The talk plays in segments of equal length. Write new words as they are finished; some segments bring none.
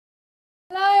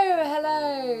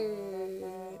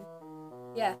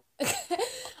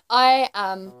I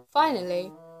am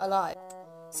finally alive.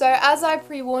 So as I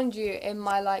pre-warned you in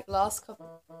my last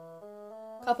couple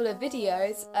of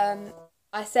videos,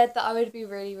 I said that I would be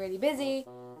really busy,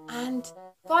 and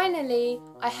finally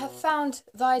I have found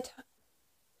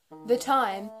the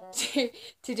time to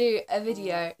do a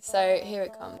video. So here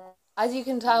it comes. As you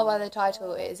can tell by the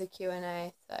title, it is a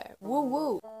Q&A. So woo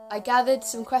woo. I gathered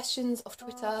some questions off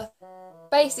Twitter,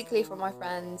 basically from my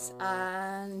friends,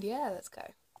 and yeah, let's go.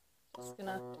 Just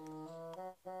gonna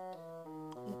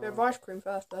a bit of ice cream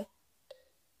first though.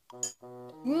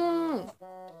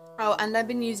 Oh, and I've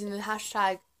been using the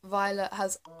hashtag Violet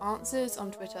has answers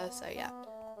on Twitter, so yeah.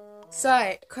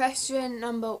 So, question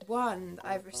number 1 that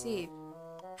I've received.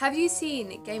 Have you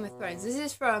seen Game of Thrones? This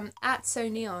is from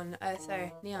 @SoNeon.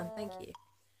 Neon, thank you.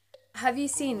 Have you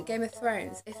seen Game of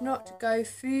Thrones? If not, go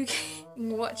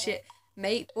and watch it.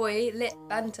 Mate, boy, lit,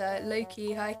 banter,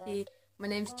 low-key, high-key. My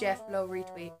name's Jeff, lol,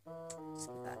 retweet. Just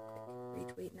give that a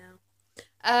quick retweet now.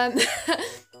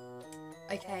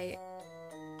 Okay.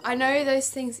 I know those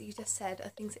things that you just said are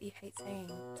things that you hate saying.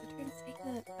 So don't say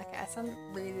them. Okay, I sound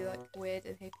really weird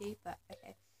and hippie, but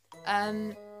okay.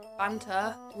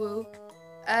 Banter, woo.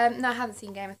 No, I haven't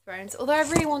seen Game of Thrones, although I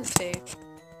really want to.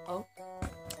 Oh.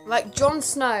 Jon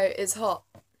Snow is hot.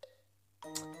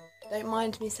 Don't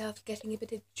mind myself getting a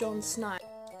bit of Jon Snow.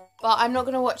 But I'm not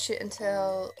going to watch it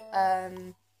until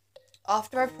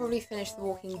after I've probably finished The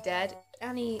Walking Dead.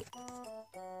 Annie,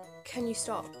 can you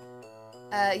stop?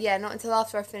 Yeah, not until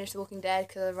after I finish The Walking Dead,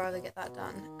 because I'd rather get that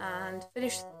done. And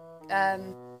finish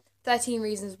 13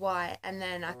 Reasons Why, and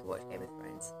then I can watch Game of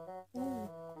Thrones. Ooh.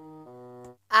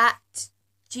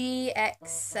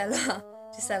 @GXSeller.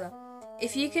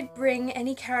 If you could bring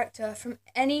any character from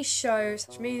any show,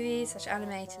 such movie, such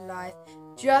anime, to life,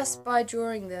 just by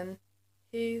drawing them,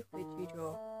 who would you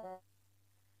draw?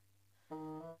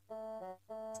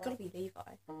 It's gotta be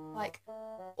Levi.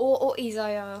 Or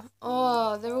Isaiah.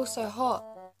 Oh, they're all so hot.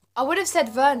 I would have said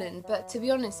Vernon, but to be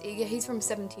honest, he's from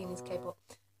 17, he's K-pop.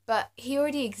 But he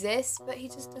already exists, but he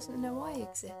just doesn't know I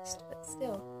exist, but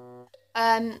still.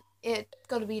 It's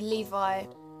gotta be Levi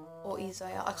or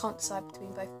Isaiah. I can't decide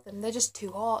between both of them. They're just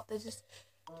too hot. They're just...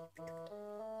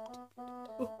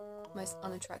 most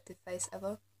unattractive face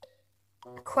ever.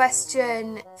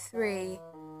 Question 3.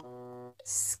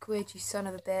 Squid, you son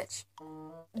of a bitch.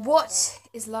 What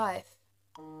is life?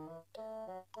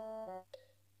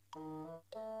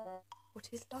 What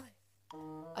is life?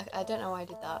 I don't know why I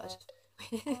did that.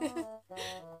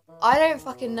 I don't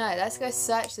fucking know. Let's go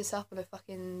search this up on a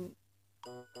fucking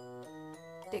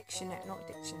dictionary. Not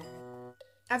dictionary.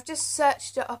 I've just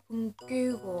searched it up on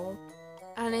Google,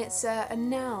 and it's a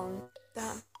noun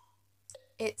that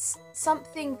it's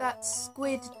something that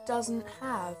squid doesn't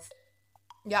have.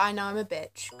 Yeah, I know I'm a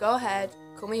bitch. Go ahead.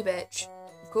 Call me a bitch.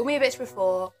 Call me a bitch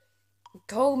before.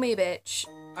 Call me a bitch.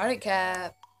 I don't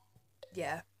care.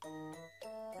 Yeah.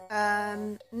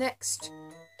 Next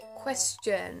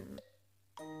question.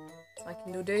 Is my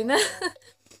Kindle doing that?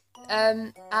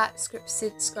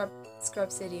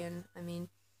 @Scrubsidian. I mean,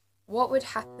 what would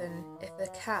happen if a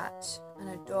cat and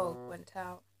a dog went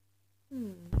out?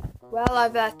 Well,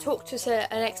 I've talked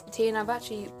to an expertise, and I've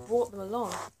actually brought them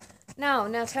along. Now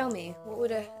tell me, what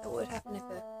would happen if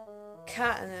a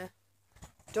cat and a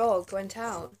dog went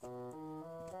out?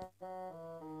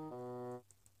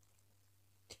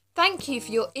 Thank you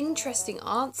for your interesting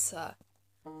answer.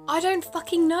 I don't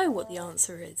fucking know what the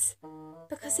answer is,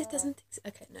 because it doesn't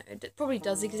okay, no, it probably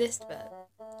does exist, but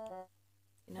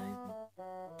you know,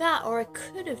 that, or I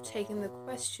could have taken the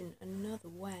question another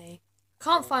way.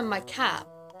 Can't find my cat,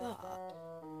 but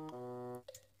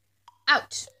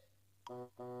out.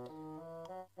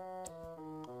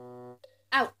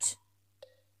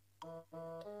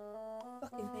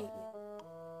 Fucking hate me.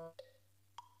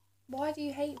 Why do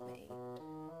you hate me?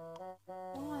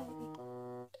 Why?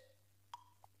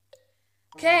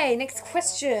 Okay, next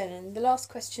question. The last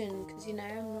question, because you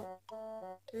know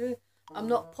I'm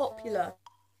not popular.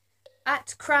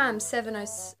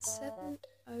 @Cram707.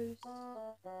 Have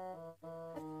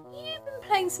you been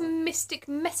playing some Mystic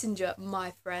Messenger,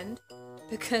 my friend?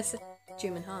 Because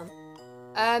Juman Han.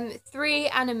 3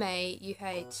 anime you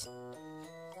hate.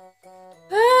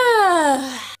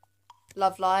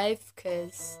 Love Live,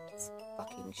 because it's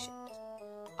fucking shit.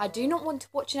 I do not want to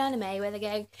watch an anime where they're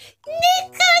going,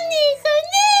 Nico,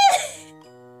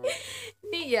 no!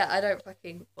 Yeah, I don't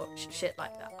fucking watch shit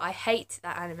like that. I hate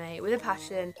that anime with a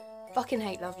passion. Fucking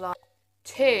hate Love Live.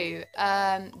 2,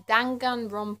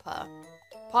 Danganronpa.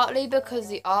 Partly because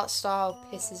the art style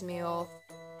pisses me off.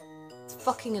 It's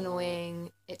fucking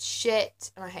annoying, it's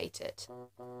shit, and I hate it.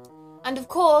 And of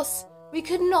course, we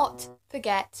could not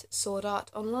forget Sword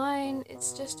Art Online.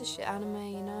 It's just a shit anime,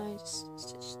 you know, it's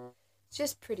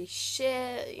just pretty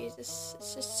shit. It's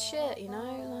just shit, you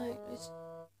know, like, it's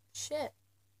shit.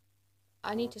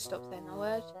 I need to stop saying that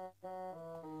word.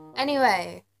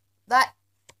 Anyway, that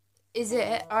is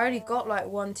it. I already got like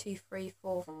 1, 2, 3,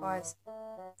 4,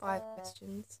 5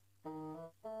 questions.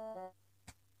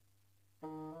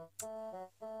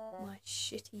 My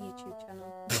shitty YouTube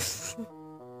channel.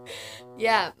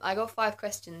 Yeah, I got 5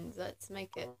 questions. Let's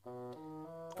make it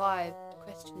 5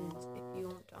 questions if you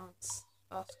want to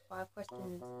ask 5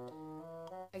 questions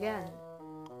again.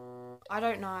 I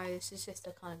don't know, this is just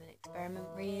a kind of an experiment,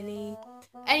 really.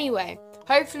 Anyway,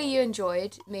 hopefully you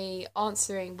enjoyed me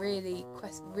answering really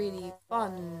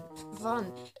fun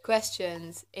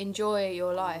questions. Enjoy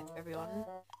your life, everyone.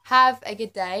 Have a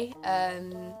good day.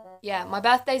 Yeah, my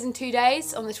birthday's in 2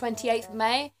 days, on the 28th of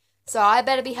May. So I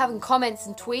better be having comments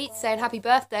and tweets saying happy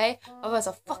birthday, otherwise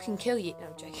I'll fucking kill you. No,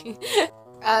 I'm joking.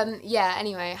 Yeah,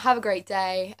 anyway, have a great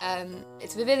day.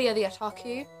 It's Vivilia the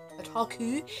Otaku,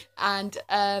 and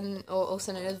or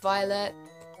also known as Violet.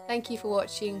 Thank you for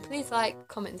watching. Please like,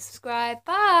 comment, and subscribe.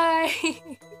 Bye!